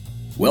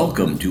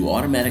Welcome to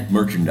Automatic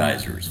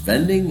Merchandisers,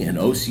 Vending and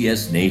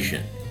OCS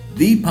Nation,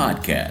 the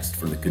podcast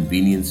for the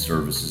convenience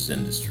services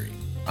industry.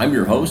 I'm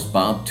your host,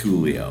 Bob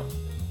Tullio.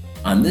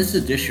 On this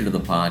edition of the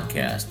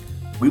podcast,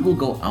 we will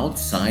go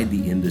outside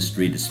the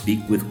industry to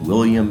speak with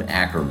William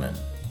Ackerman.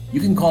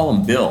 You can call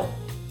him Bill,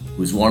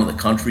 who is one of the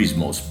country's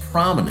most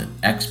prominent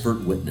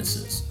expert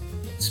witnesses,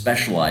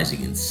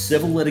 specializing in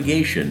civil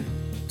litigation,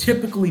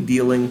 typically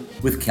dealing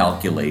with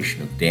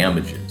calculation of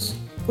damages.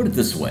 Put it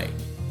this way,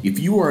 if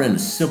you are in a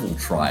civil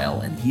trial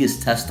and he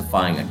is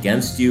testifying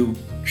against you,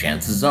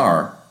 chances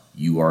are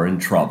you are in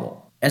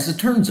trouble. As it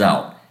turns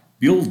out,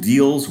 Bill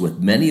deals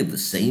with many of the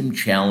same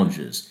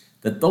challenges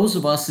that those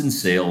of us in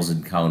sales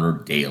encounter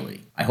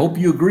daily. I hope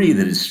you agree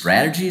that his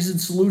strategies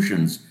and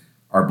solutions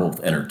are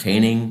both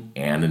entertaining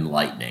and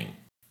enlightening.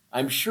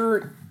 I'm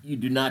sure you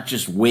do not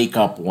just wake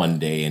up one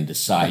day and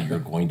decide you're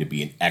going to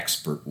be an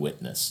expert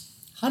witness.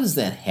 How does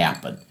that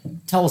happen?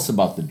 Tell us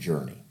about the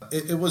journey.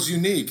 It was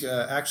unique.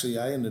 Actually,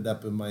 I ended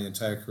up in my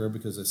entire career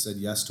because I said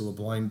yes to a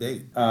blind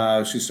date.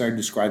 She started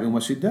describing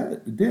what she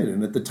did.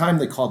 And at the time,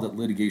 they called it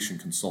litigation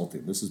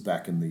consulting. This is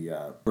back in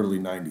the early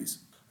 90s.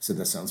 I said,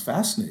 that sounds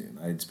fascinating.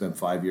 I had spent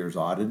 5 years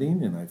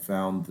auditing, and I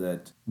found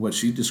that what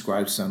she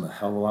described sounded a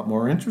hell of a lot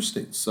more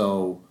interesting.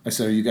 So I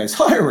said, are you guys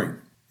hiring?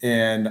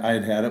 And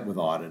I had it with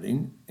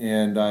auditing,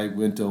 and I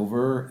went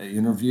over,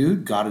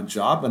 interviewed, got a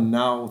job, and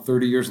now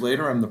 30 years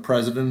later, I'm the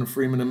president of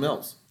Freeman &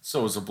 Mills. So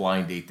it was a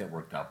blind date that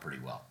worked out pretty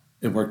well.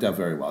 It worked out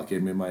very well. It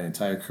gave me my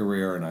entire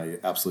career, and I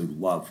absolutely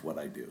love what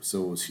I do.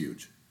 So it was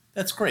huge.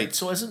 That's great.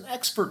 So as an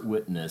expert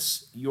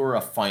witness, you're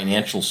a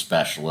financial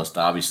specialist.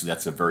 Obviously,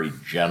 that's a very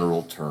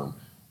general term.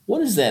 What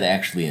does that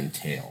actually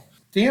entail?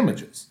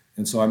 Damages.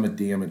 And so I'm a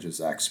damages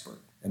expert.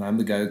 And I'm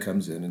the guy who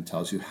comes in and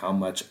tells you how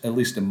much, at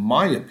least in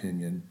my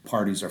opinion,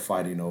 parties are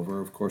fighting over.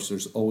 Of course,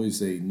 there's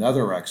always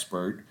another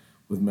expert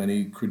with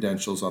many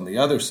credentials on the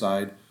other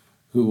side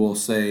who will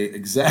say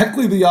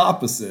exactly the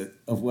opposite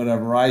of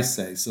whatever I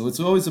say. So it's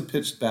always a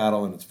pitched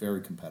battle, and it's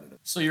very competitive.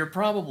 So you're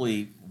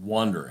probably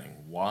wondering,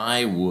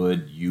 why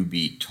would you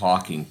be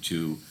talking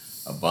to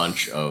a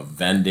bunch of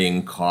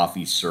vending,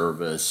 coffee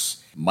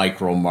service,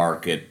 micro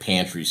market,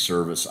 pantry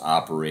service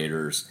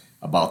operators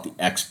about the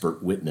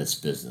expert witness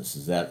business?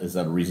 Is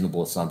that a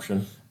reasonable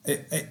assumption?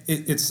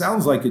 It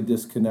sounds like a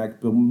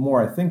disconnect, but the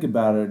more I think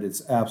about it,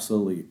 it's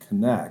absolutely a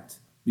connect.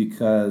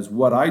 Because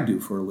what I do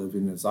for a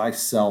living is I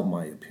sell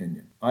my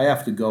opinion. I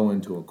have to go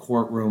into a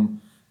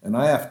courtroom and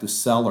I have to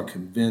sell or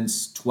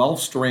convince 12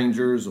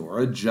 strangers or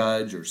a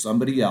judge or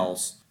somebody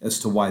else as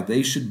to why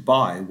they should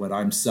buy what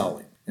I'm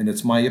selling. And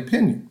it's my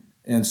opinion.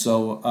 And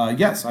so,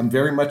 yes, I'm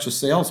very much a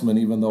salesman,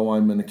 even though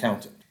I'm an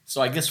accountant.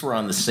 So I guess we're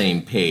on the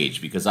same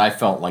page, because I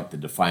felt like the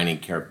defining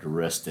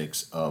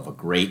characteristics of a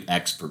great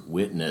expert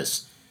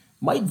witness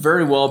might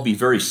very well be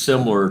very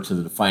similar to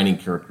the defining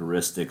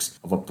characteristics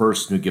of a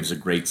person who gives a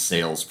great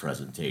sales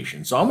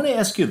presentation. So I'm going to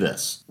ask you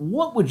this.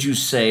 What would you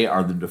say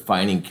are the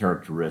defining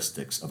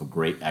characteristics of a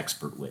great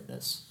expert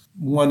witness?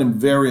 One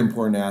very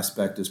important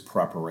aspect is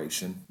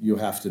preparation. You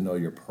have to know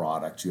your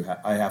product.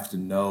 I have to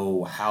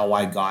know how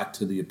I got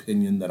to the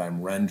opinion that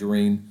I'm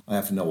rendering. I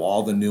have to know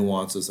all the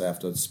nuances. I have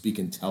to speak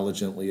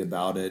intelligently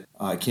about it.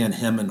 I can't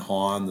hem and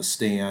haw on the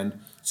stand.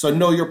 So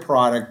know your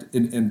product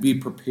and be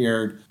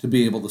prepared to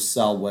be able to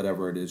sell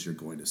whatever it is you're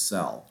going to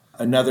sell.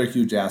 Another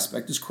huge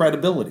aspect is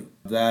credibility.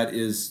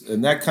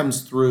 That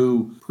comes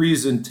through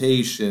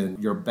presentation,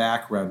 your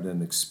background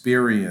and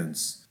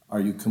experience. Are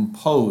you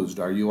composed?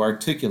 Are you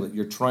articulate?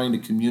 You're trying to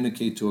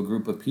communicate to a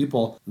group of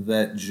people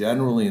that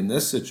generally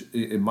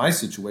in my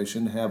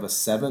situation have a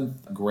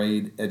 7th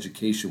grade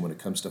education when it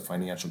comes to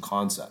financial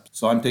concepts.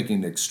 So I'm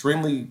taking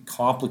extremely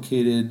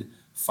complicated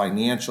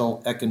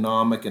financial,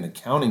 economic, and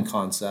accounting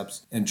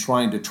concepts and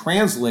trying to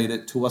translate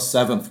it to a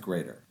 7th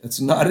grader.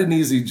 It's not an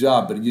easy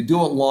job, but if you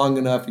do it long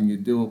enough and you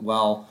do it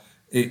well,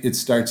 it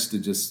starts to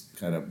just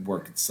kind of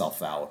work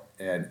itself out.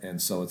 And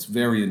so it's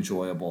very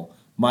enjoyable.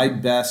 My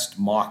best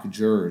mock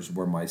jurors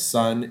were my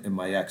son and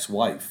my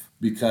ex-wife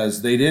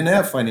because they didn't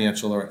have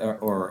financial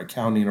or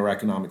accounting or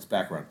economics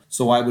background.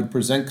 So I would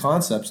present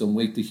concepts and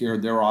wait to hear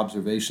their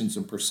observations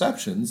and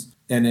perceptions.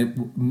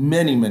 And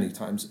many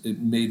times it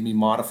made me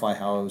modify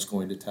how I was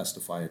going to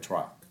testify at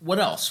trial. What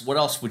else? What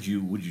else would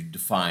you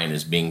define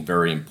as being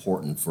very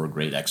important for a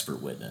great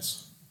expert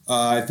witness?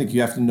 I think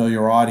you have to know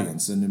your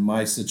audience. And in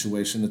my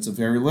situation, it's a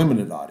very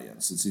limited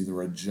audience. It's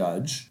either a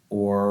judge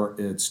or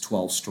it's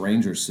 12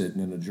 strangers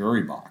sitting in a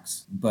jury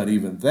box. But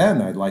even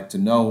then, I'd like to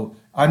know,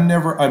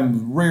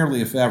 I'm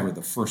rarely, if ever,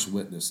 the first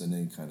witness in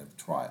any kind of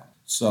trial.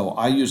 So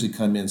I usually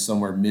come in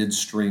somewhere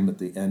midstream at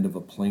the end of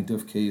a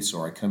plaintiff case,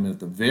 or I come in at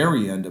the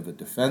very end of a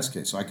defense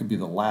case. So I could be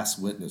the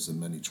last witness in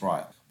many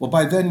trials. Well,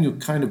 by then you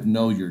kind of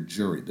know your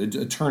jury.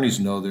 The attorneys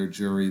know their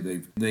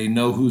jury. They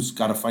know who's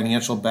got a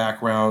financial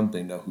background.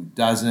 They know who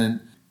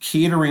doesn't.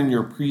 Catering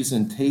your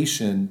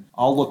presentation,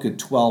 I'll look at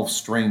 12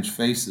 strange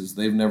faces.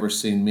 They've never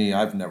seen me.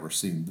 I've never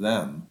seen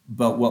them.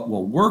 But what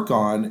we'll work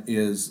on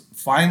is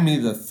find me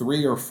the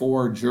 3 or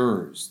 4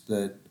 jurors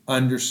that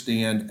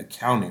understand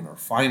accounting or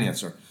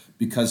finance or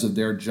because of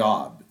their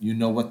job. You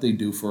know what they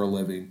do for a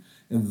living.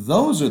 And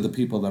those are the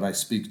people that I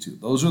speak to.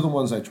 Those are the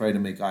ones I try to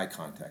make eye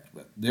contact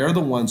with. They're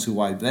the ones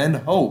who I then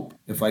hope,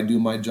 if I do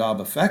my job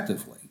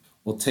effectively,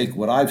 will take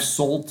what I've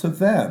sold to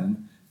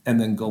them and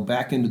then go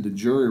back into the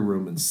jury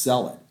room and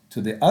sell it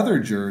to the other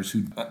jurors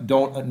who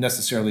don't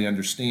necessarily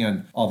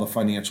understand all the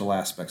financial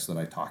aspects that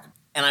I talk about.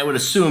 And I would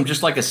assume,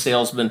 just like a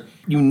salesman,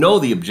 you know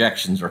the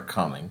objections are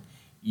coming.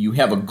 You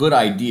have a good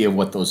idea of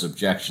what those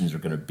objections are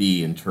going to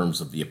be in terms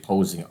of the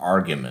opposing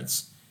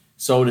arguments.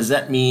 So does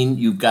that mean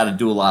you've got to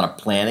do a lot of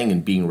planning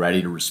and being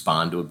ready to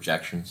respond to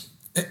objections?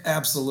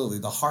 Absolutely.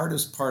 The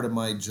hardest part of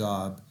my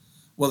job,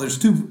 well, there's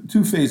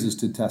two phases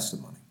to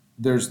testimony.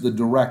 There's the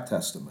direct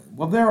testimony.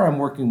 Well, there I'm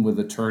working with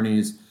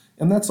attorneys,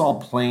 and that's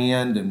all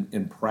planned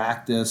and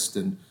practiced,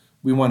 and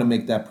we want to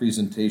make that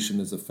presentation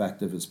as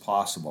effective as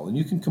possible. And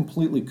you can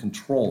completely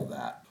control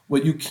that.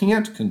 What you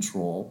can't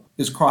control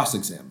is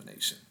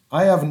cross-examination.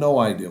 I have no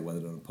idea what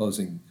an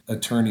opposing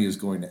attorney is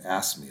going to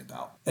ask me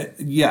about.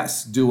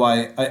 Yes,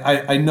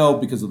 I know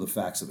because of the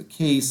facts of a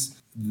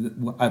case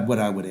what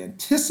I would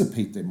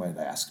anticipate they might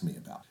ask me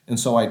about. And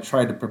so I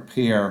try to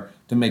prepare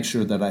to make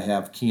sure that I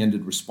have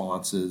candid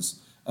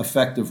responses,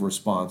 effective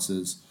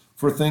responses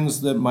for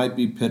things that might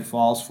be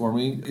pitfalls for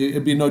me.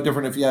 It'd be no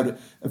different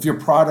if your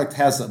product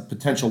has a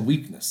potential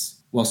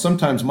weakness. Well,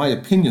 sometimes my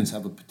opinions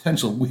have a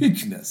potential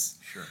weakness.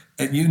 Sure.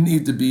 And you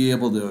need to be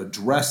able to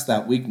address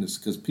that weakness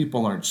because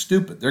people aren't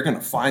stupid. They're going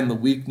to find the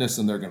weakness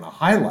and they're going to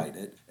highlight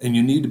it. And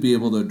you need to be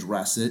able to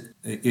address it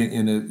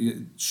in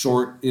a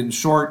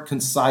short,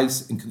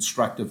 concise, and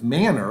constructive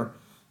manner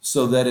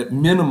so that it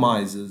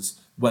minimizes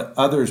what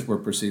others were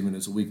perceiving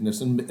as a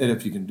weakness. And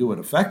if you can do it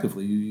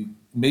effectively, you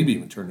maybe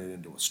even turn it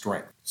into a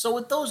strength. So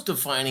with those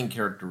defining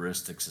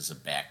characteristics as a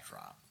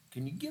backdrop,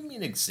 can you give me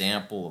an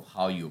example of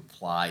how you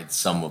applied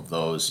some of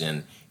those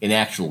in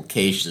actual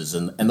cases?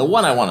 And the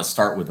one I want to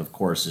start with, of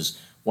course, is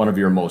one of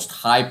your most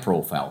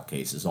high-profile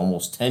cases,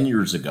 almost 10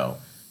 years ago,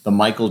 the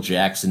Michael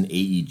Jackson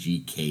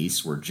AEG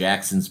case, where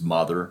Jackson's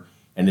mother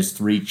and his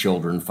 3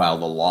 children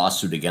filed a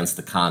lawsuit against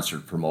the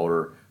concert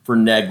promoter for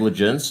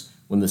negligence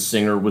when the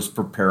singer was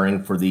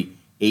preparing for the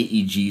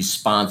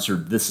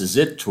AEG-sponsored This Is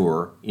It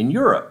tour in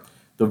Europe.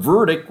 The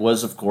verdict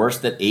was, of course,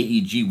 that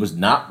AEG was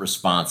not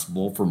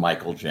responsible for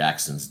Michael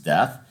Jackson's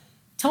death.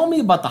 Tell me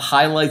about the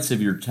highlights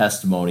of your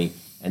testimony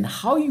and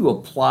how you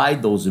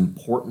applied those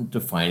important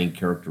defining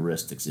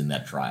characteristics in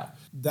that trial.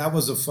 That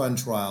was a fun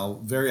trial,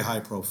 very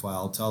high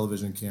profile,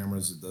 television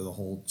cameras, the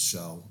whole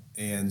show.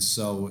 And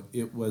so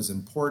it was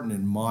important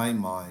in my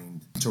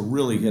mind to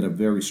really hit a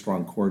very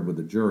strong chord with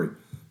the jury.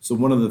 So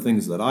one of the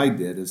things that I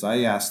did is I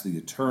asked the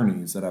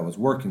attorneys that I was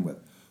working with,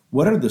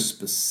 what are the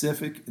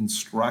specific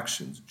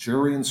instructions,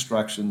 jury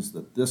instructions,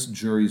 that this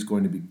jury is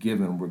going to be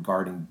given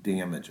regarding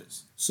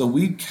damages? So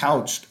we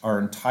couched our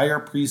entire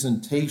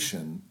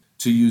presentation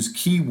to use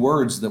key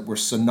words that were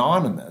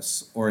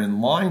synonymous or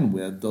in line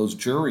with those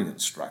jury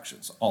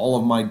instructions. All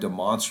of my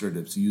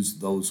demonstratives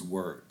used those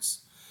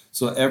words.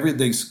 So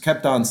they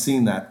kept on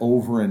seeing that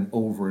over and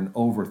over and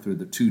over through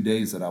the 2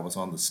 days that I was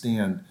on the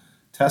stand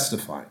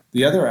testifying.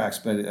 The other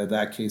aspect of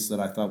that case that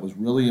I thought was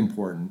really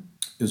important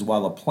is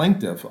while a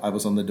plaintiff, I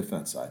was on the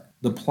defense side,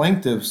 the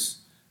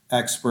plaintiff's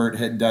expert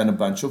had done a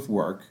bunch of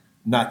work,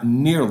 not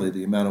nearly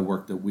the amount of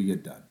work that we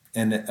had done.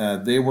 And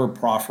they were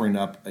proffering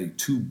up a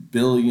 $2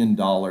 billion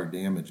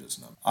damages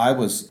number. I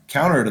was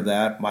counter to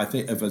that.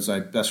 As I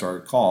best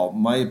recall,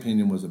 my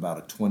opinion was about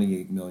a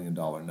 $28 million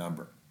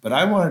number. But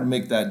I wanted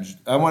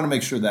to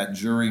make sure that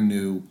jury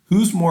knew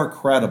who's more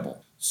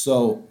credible.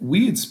 So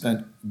we had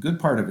spent a good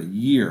part of a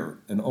year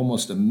and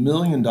almost $1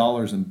 million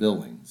in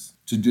billings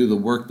to do the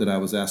work that I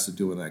was asked to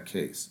do in that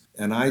case.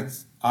 And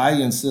I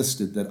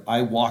insisted that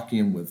I walk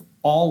in with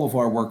all of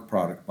our work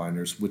product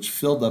binders, which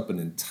filled up an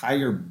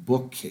entire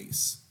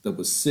bookcase that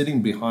was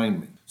sitting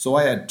behind me. So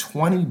I had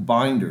 20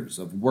 binders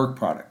of work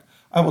product.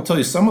 I will tell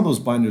you, some of those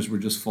binders were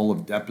just full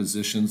of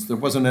depositions. There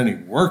wasn't any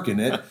work in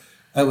it.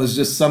 It was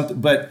just something,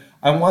 but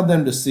I want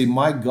them to see,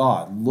 my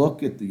God,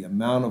 look at the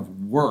amount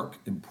of work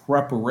and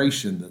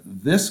preparation that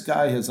this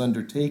guy has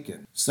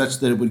undertaken, such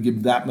that it would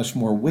give that much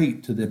more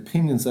weight to the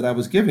opinions that I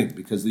was giving,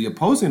 because the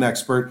opposing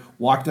expert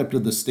walked up to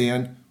the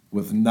stand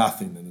with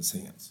nothing in his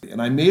hands.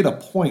 And I made a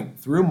point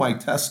through my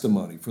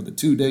testimony for the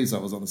 2 days I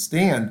was on the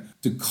stand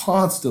to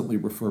constantly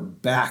refer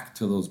back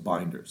to those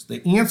binders.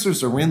 The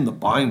answers are in the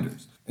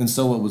binders. And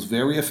so it was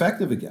very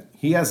effective again.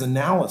 He has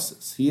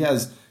analysis.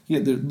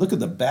 Look at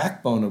the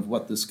backbone of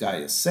what this guy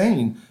is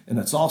saying, and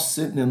it's all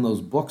sitting in those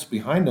books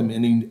behind him.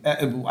 And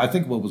I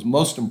think what was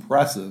most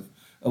impressive,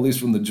 at least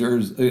from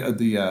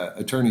the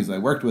attorneys I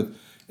worked with,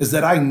 is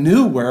that I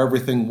knew where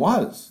everything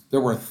was.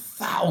 There were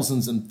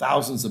thousands and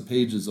thousands of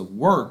pages of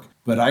work,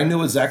 but I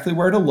knew exactly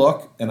where to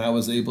look, and I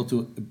was able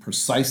to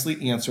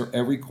precisely answer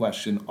every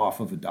question off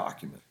of a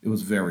document. It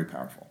was very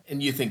powerful.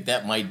 And you think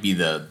that might be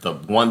the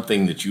one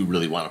thing that you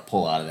really want to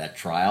pull out of that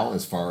trial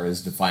as far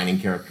as defining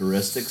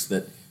characteristics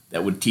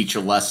that would teach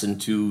a lesson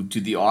to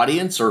the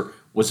audience, or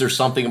was there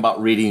something about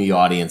reading the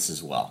audience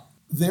as well?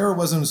 There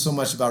wasn't so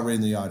much about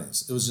rating the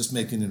audience. It was just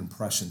making an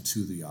impression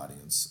to the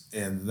audience.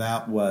 And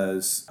that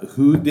was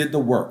who did the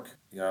work.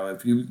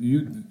 If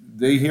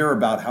they hear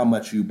about how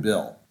much you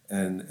bill,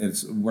 and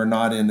we're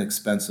not an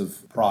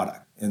expensive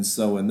product. And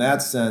so in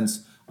that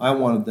sense, I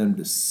wanted them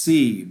to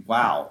see,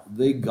 wow,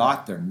 they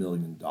got their $1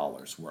 million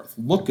worth.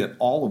 Look at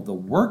all of the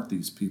work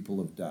these people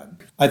have done.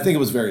 I think it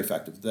was very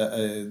effective.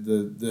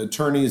 The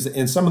attorneys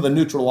and some of the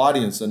neutral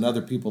audience and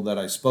other people that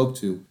I spoke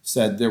to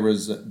said there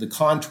was the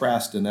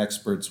contrast in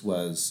experts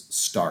was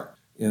stark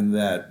in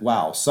that,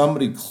 wow,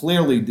 somebody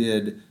clearly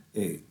did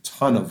a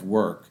ton of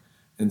work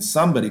and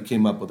somebody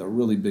came up with a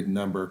really big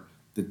number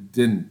that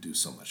didn't do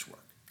so much work.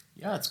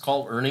 Yeah, it's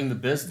called earning the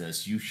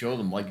business. You show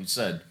them, like you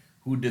said,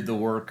 who did the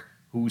work,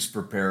 who's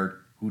prepared,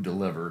 who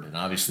delivered, and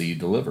obviously you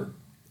delivered.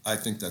 I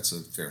think that's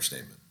a fair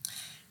statement.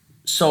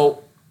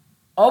 So,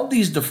 of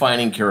these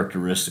defining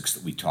characteristics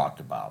that we talked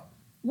about,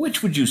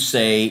 which would you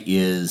say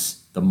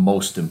is the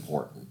most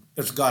important?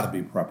 It's got to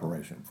be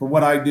preparation. For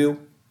what I do,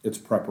 it's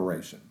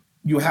preparation.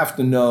 You have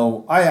to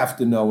know, I have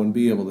to know and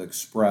be able to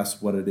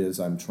express what it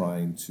is I'm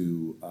trying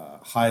to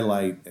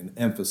highlight and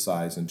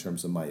emphasize in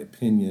terms of my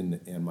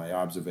opinion and my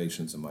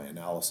observations and my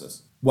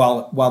analysis.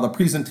 While the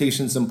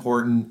presentation is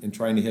important and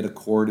trying to hit a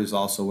chord is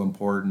also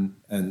important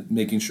and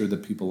making sure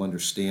that people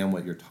understand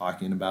what you're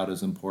talking about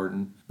is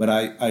important. But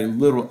I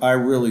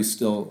really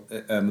still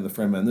am the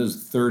friend man. This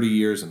is 30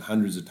 years and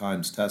hundreds of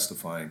times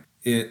testifying.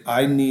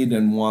 I need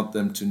and want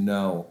them to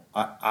know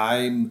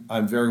I'm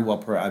very well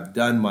prepared. I've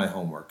done my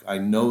homework. I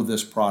know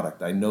this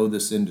product. I know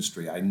this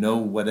industry. I know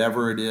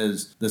whatever it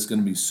is that's going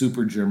to be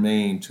super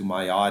germane to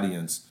my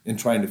audience in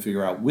trying to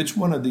figure out which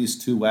one of these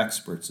two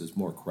experts is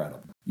more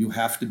credible. You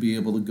have to be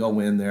able to go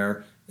in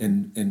there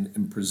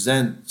and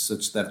present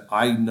such that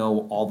I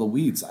know all the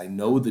weeds. I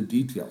know the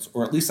details,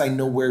 or at least I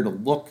know where to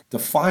look to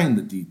find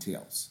the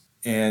details.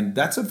 And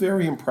that's a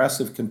very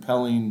impressive,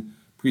 compelling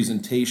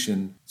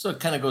presentation. So it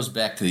kind of goes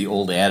back to the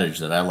old adage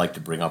that I like to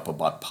bring up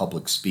about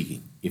public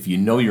speaking. If you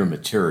know your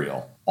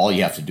material, all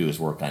you have to do is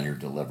work on your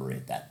delivery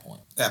at that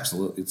point.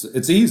 Absolutely.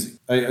 It's easy.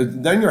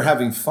 Then you're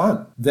having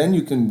fun. Then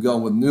you can go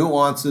with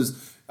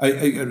nuances.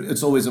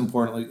 It's always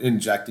important, like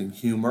injecting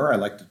humor. I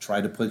like to try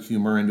to put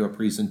humor into a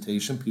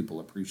presentation. People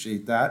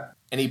appreciate that.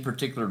 Any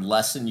particular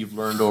lesson you've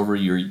learned over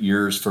your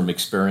years from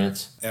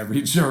experience?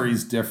 Every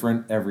jury's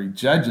different. Every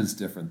judge is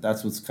different.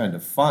 That's what's kind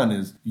of fun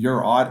is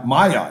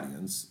my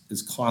audience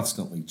is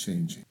constantly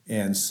changing.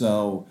 And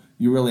so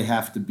you really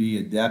have to be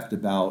adept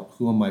about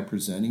who am I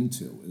presenting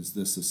to? Is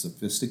this a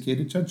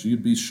sophisticated judge?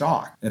 You'd be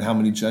shocked at how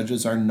many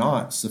judges are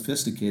not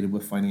sophisticated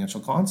with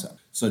financial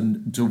concepts. So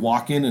to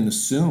walk in and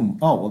assume,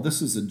 oh, well,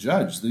 this is a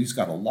judge. He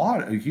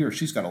or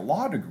she's got a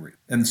law degree.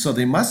 And so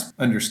they must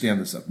understand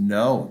this stuff.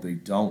 No, they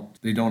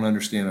don't. They don't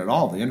understand at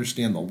all. They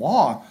understand the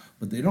law,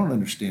 but they don't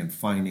understand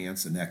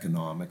finance and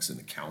economics and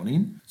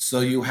accounting. So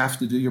you have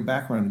to do your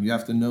background. You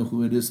have to know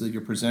who it is that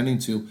you're presenting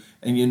to.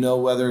 And you know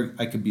whether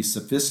I could be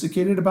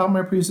sophisticated about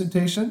my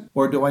presentation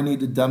or do I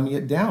need to dummy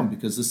it down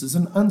because this is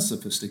an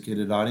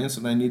unsophisticated audience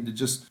and I need to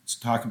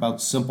just talk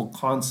about simple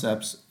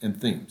concepts and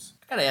themes.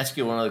 I got to ask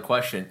you one other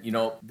question.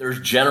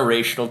 There's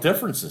generational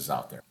differences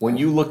out there. When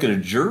you look at a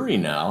jury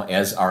now,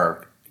 as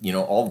are,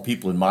 all the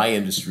people in my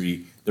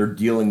industry, they're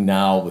dealing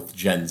now with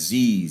Gen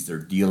Zs, they're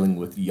dealing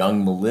with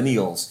young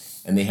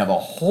millennials, and they have a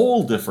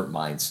whole different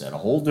mindset, a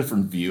whole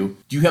different view.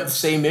 Do you have the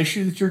same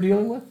issue that you're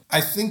dealing with?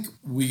 I think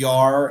we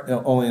are,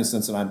 only in the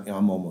sense that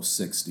I'm almost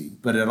 60,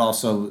 but it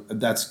also,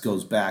 that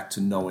goes back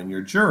to knowing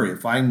your jury.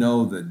 If I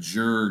know the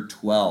juror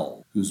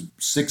 12, who's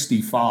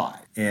 65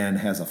 and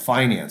has a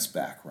finance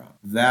background,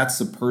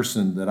 that's a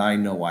person that I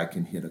know I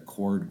can hit a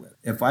chord with.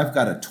 If I've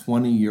got a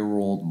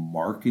 20-year-old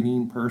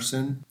marketing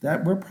person,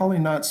 that we're probably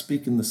not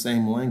speaking the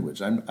same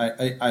language.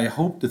 I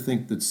hope to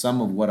think that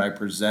some of what I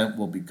present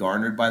will be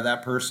garnered by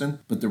that person,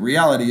 but the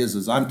reality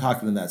is I'm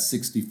talking to that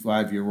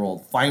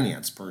 65-year-old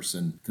finance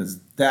person because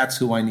that's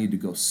who I need to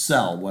go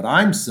sell what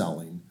I'm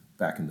selling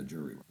back in the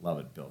jury room. Love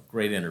it, Bill.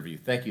 Great interview.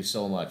 Thank you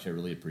so much. I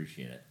really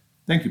appreciate it.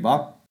 Thank you,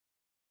 Bob.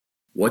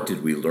 What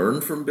did we learn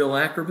from Bill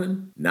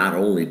Ackerman? Not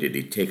only did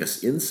he take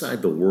us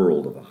inside the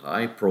world of a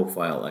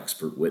high-profile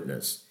expert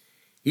witness,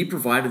 he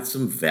provided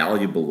some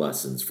valuable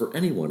lessons for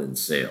anyone in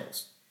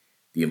sales.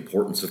 The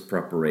importance of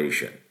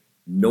preparation,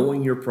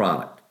 knowing your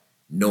product,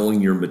 knowing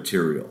your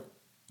material,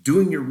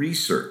 doing your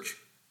research,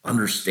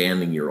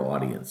 understanding your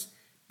audience,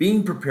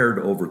 being prepared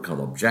to overcome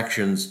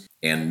objections,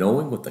 and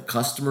knowing what the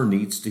customer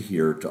needs to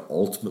hear to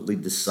ultimately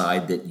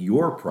decide that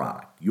your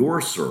product, your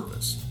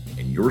service,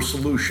 and your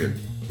solution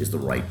is the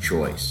right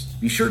choice.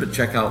 Be sure to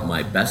check out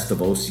my Best of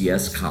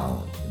OCS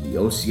column in the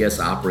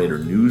OCS Operator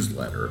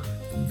newsletter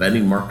from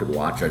Vending Market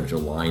Watch on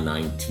July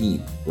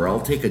 19th, where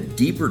I'll take a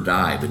deeper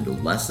dive into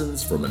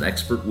lessons from an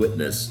expert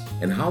witness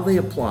and how they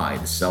apply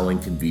to selling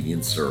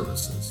convenience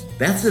services.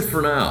 That's it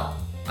for now.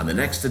 On the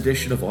next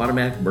edition of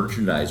Automatic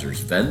Merchandiser's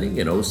Vending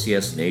and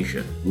OCS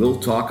Nation, we'll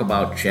talk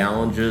about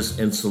challenges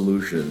and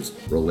solutions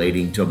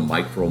relating to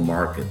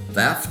micro-market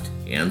theft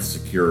and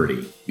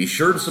security. Be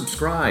sure to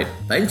subscribe.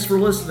 Thanks for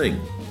listening.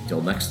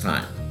 Until next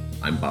time,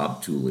 I'm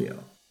Bob Tullio.